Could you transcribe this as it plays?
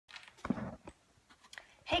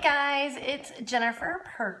Hey guys, it's Jennifer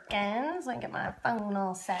Perkins. Let me get my phone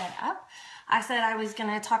all set up. I said I was going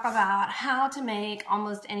to talk about how to make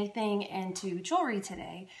almost anything into jewelry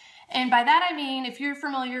today. And by that I mean, if you're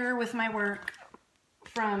familiar with my work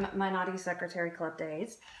from my Naughty Secretary Club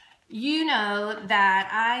days, you know that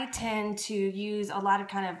I tend to use a lot of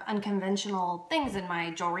kind of unconventional things in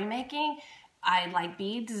my jewelry making. I like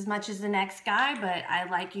beads as much as the next guy, but I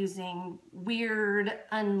like using weird,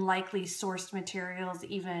 unlikely sourced materials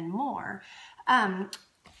even more.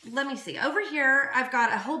 Let me see. Over here, I've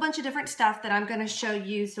got a whole bunch of different stuff that I'm going to show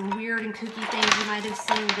you, some weird and kooky things. You might have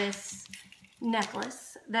seen this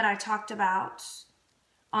necklace that I talked about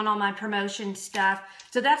on all my promotion stuff.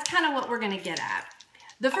 So that's kind of what we're going to get at.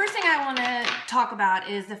 The first thing I want to talk about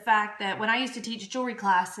is the fact that when I used to teach jewelry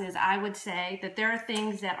classes, I would say that there are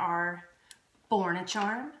things that are born a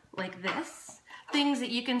charm, like this. Things that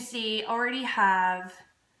you can see already have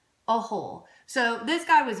a hole. So this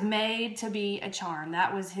guy was made to be a charm.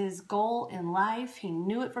 That was his goal in life. He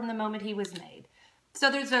knew it from the moment he was made. So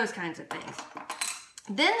there's those kinds of things.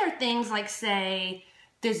 Then there are things like, say,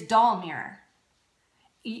 this doll mirror.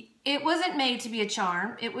 It wasn't made to be a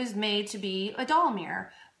charm. It was made to be a doll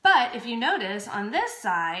mirror. But if you notice on this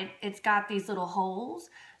side, it's got these little holes.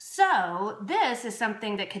 So this is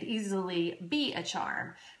something that could easily be a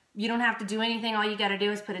charm. You don't have to do anything. All you got to do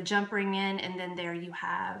is put a jump ring in, and then there you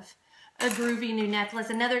have a groovy new necklace.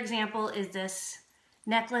 Another example is this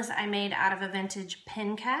necklace I made out of a vintage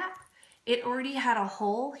pin cap. It already had a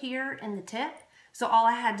hole here in the tip. So all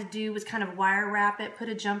I had to do was kind of wire wrap it, put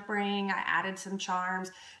a jump ring, I added some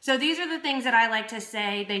charms. So these are the things that I like to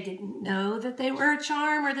say they didn't know that they were a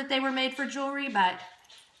charm or that they were made for jewelry, but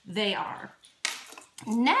they are.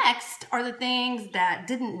 Next are the things that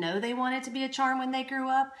didn't know they wanted to be a charm when they grew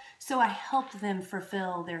up, so I helped them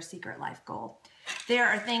fulfill their secret life goal. There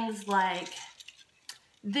are things like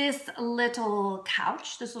this little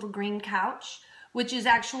couch, this little green couch, which is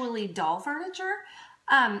actually doll furniture.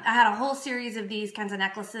 I had a whole series of these kinds of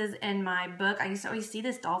necklaces in my book. I used to always see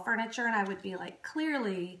this doll furniture and I would be like,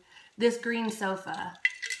 clearly this green sofa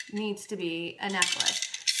needs to be a necklace.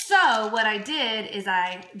 So what I did is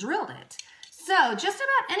I drilled it. So just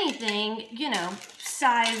about anything, you know,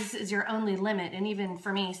 size is your only limit. And even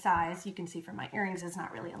for me, size, you can see from my earrings, is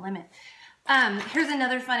not really a limit. Here's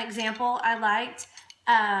another fun example I liked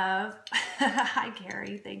of, hi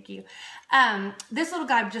Gary, thank you. This little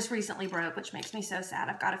guy just recently broke, which makes me so sad.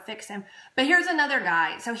 I've got to fix him. But here's another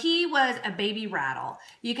guy. So he was a baby rattle.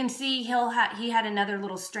 You can see he had another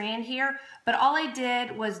little strand here, but all I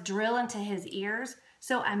did was drill into his ears.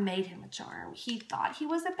 So I made him a charm. He thought he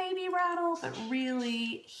was a baby rattle, but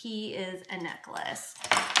really he is a necklace.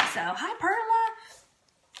 So hi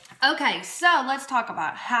Perla. Okay, so let's talk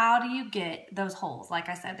about how do you get those holes. Like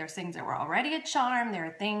I said, there's things that were already a charm. There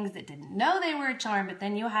are things that didn't know they were a charm, but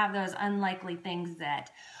then you have those unlikely things that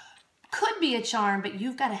could be a charm, but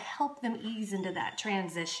you've got to help them ease into that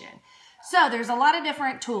transition. So there's a lot of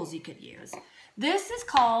different tools you could use. This is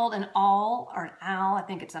called an awl or an owl. I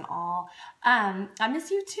think it's an awl. I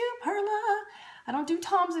miss you too, Perla. I don't do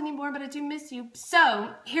toms anymore, but I do miss you.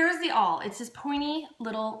 So here's the awl. It's this pointy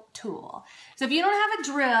little tool. So if you don't have a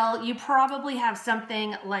drill, you probably have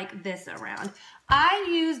something like this around. I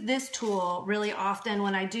use this tool really often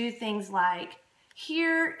when I do things like,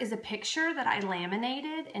 here is a picture that I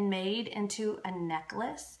laminated and made into a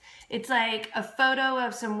necklace. It's like a photo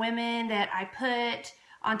of some women that I put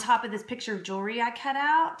on top of this picture of jewelry I cut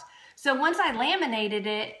out. So once I laminated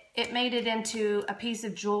it, it made it into a piece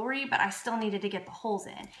of jewelry, but I still needed to get the holes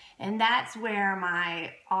in. And that's where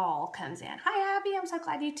my awl comes in. Hi, Abby. I'm so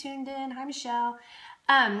glad you tuned in. Hi, Michelle.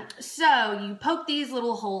 So you poke these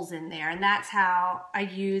little holes in there, and that's how I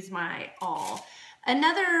use my awl.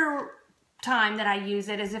 Another time that I use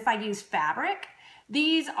it is if I use fabric.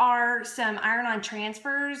 These are some iron-on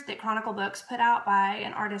transfers that Chronicle Books put out by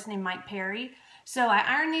an artist named Mike Perry. So I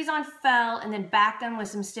ironed these on felt and then backed them with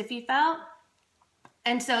some stiffy felt.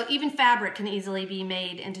 And so even fabric can easily be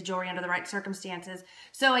made into jewelry under the right circumstances.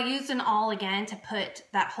 So I used an awl again to put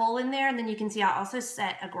that hole in there. And then you can see I also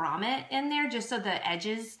set a grommet in there just so the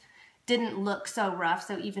edges didn't look so rough.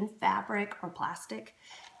 So even fabric or plastic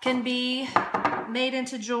can be made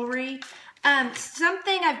into jewelry.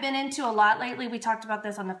 Something I've been into a lot lately, we talked about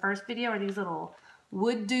this on the first video, are these little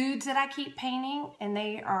wood dudes that I keep painting, and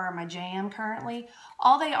they are my jam currently.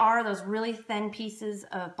 All they are those really thin pieces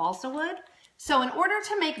of balsa wood. So in order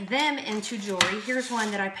to make them into jewelry, here's one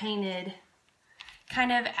that I painted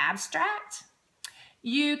kind of abstract.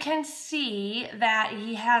 You can see that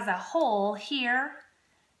he has a hole here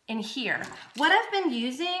and here. What I've been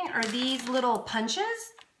using are these little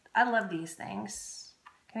punches. I love these things.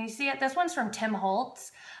 Can you see it? This one's from Tim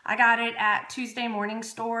Holtz. I got it at Tuesday morning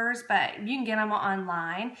stores, but you can get them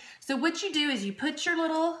online. So what you do is you put your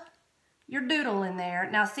doodle in there.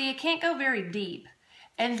 Now see, it can't go very deep.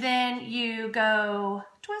 And then you go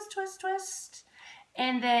twist, twist, twist.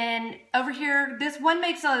 And then over here, this one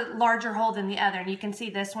makes a larger hole than the other. And you can see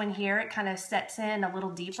this one here, it kind of sets in a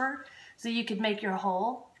little deeper. So you could make your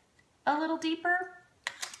hole a little deeper.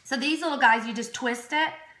 So these little guys, you just twist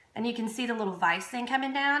it. And you can see the little vise thing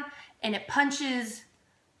coming down, and it punches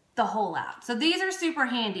the hole out. So these are super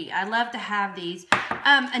handy. I love to have these.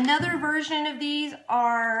 Another version of these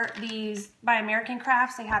are these by American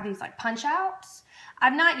Crafts. They have these like punch outs.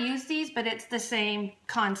 I've not used these, but it's the same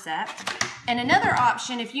concept. And another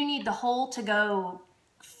option, if you need the hole to go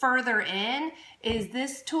further in, is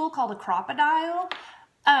this tool called a crocodile.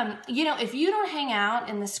 You know, if you don't hang out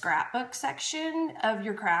in the scrapbook section of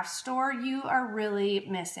your craft store, you are really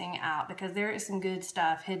missing out because there is some good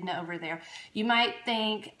stuff hidden over there. You might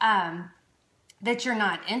think that you're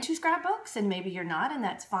not into scrapbooks, and maybe you're not, and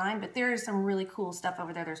that's fine, but there is some really cool stuff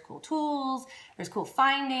over there. There's cool tools, there's cool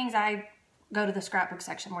findings. I go to the scrapbook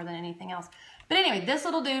section more than anything else. But anyway, this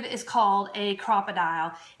little dude is called a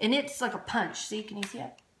crocodile, and it's like a punch. See, can you see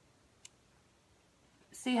it?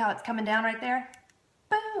 See how it's coming down right there?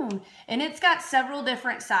 Boom. And it's got several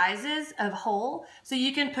different sizes of hole. So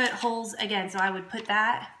you can put holes again. So I would put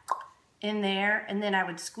that in there, and then I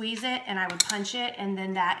would squeeze it and I would punch it, and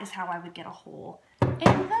then that is how I would get a hole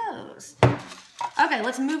in those. Okay,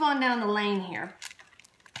 let's move on down the lane here.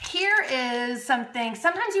 Here is something,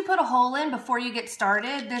 sometimes you put a hole in before you get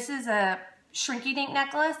started. This is a shrinky dink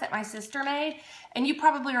necklace that my sister made, and you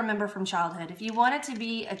probably remember from childhood. If you want it to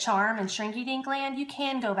be a charm in shrinky dink land, you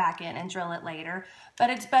can go back in and drill it later, but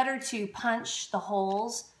it's better to punch the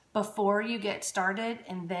holes before you get started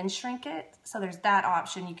and then shrink it. So there's that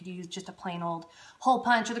option. You could use just a plain old hole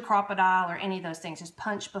punch or the crocodile or any of those things. Just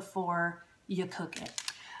punch before you cook it.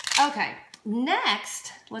 Okay,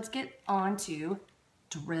 next, let's get on to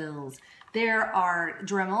drills. There are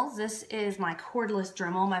Dremels. This is my cordless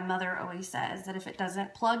Dremel. My mother always says that if it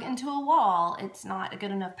doesn't plug into a wall, it's not a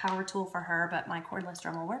good enough power tool for her, but my cordless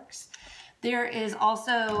Dremel works. There is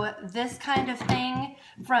also this kind of thing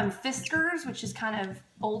from Fiskars, which is kind of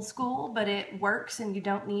old school, but it works and you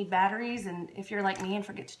don't need batteries. And if you're like me and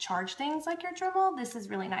forget to charge things like your Dremel, this is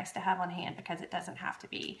really nice to have on hand because it doesn't have to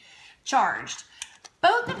be charged.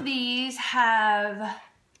 Both of these have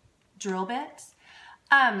drill bits.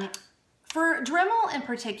 For Dremel in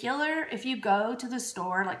particular, if you go to the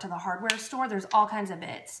store, like to the hardware store, there's all kinds of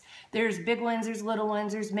bits. There's big ones, there's little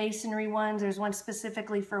ones, there's masonry ones, there's one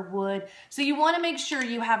specifically for wood. So you want to make sure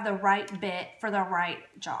you have the right bit for the right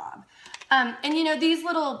job. And you know, these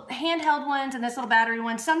little handheld ones and this little battery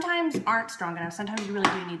one sometimes aren't strong enough. Sometimes you really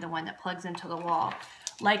do need the one that plugs into the wall.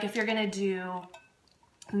 Like if you're going to do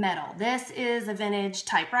metal. This is a vintage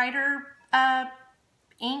typewriter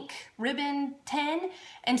ink ribbon 10,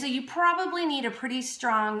 and so you probably need a pretty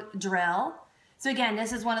strong drill. So again,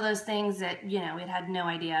 this is one of those things that, you know, it had no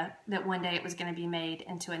idea that one day it was going to be made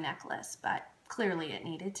into a necklace, but clearly it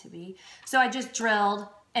needed to be. So I just drilled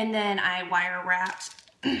and then I wire wrapped.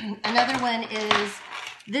 Another one is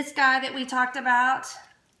this guy that we talked about,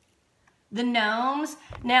 the gnomes.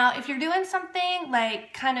 Now, if you're doing something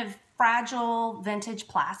like kind of fragile vintage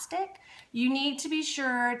plastic, you need to be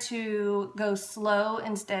sure to go slow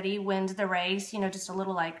and steady, wins the race, you know, just a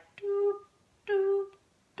little like doop, doop,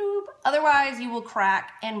 doop. Otherwise, you will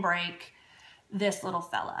crack and break this little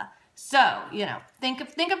fella. So, you know, think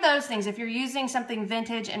of those things. If you're using something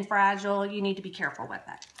vintage and fragile, you need to be careful with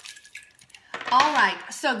that. All right,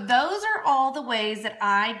 so those are all the ways that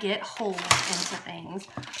I get holes into things.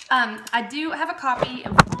 I do have a copy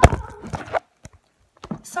of,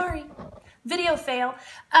 sorry, video fail.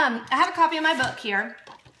 I have a copy of my book here,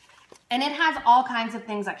 and it has all kinds of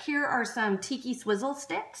things. Like here are some tiki swizzle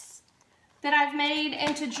sticks that I've made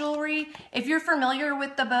into jewelry. If you're familiar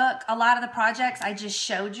with the book, a lot of the projects I just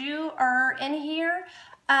showed you are in here.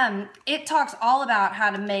 It talks all about how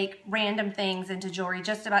to make random things into jewelry,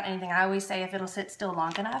 just about anything. I always say if it'll sit still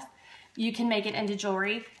long enough, you can make it into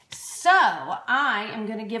jewelry. So I am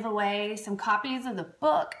going to give away some copies of the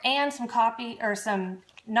book and some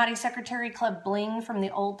Naughty Secretary Club bling from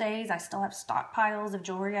the old days. I still have stockpiles of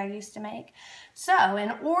jewelry I used to make. So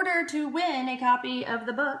in order to win a copy of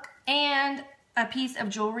the book and a piece of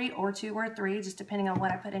jewelry, or 2 or 3, just depending on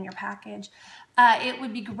what I put in your package, it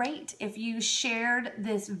would be great if you shared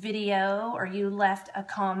this video or you left a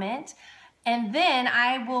comment, and then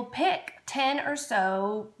I will pick 10 or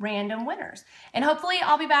so random winners. And hopefully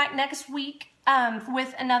I'll be back next week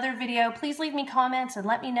with another video. Please leave me comments and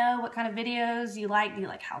let me know what kind of videos you like. Do you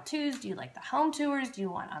like how-tos? Do you like the home tours? Do you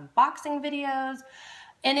want unboxing videos?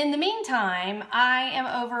 And in the meantime, I am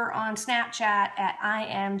over on Snapchat at I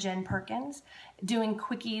am Jen Perkins, doing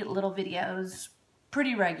quickie little videos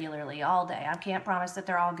pretty regularly all day. I can't promise that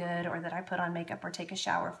they're all good or that I put on makeup or take a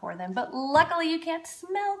shower for them, but luckily you can't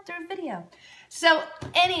smell through video. So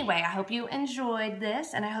anyway, I hope you enjoyed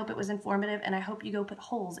this, and I hope it was informative, and I hope you go put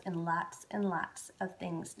holes in lots and lots of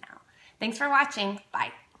things now. Thanks for watching.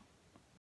 Bye.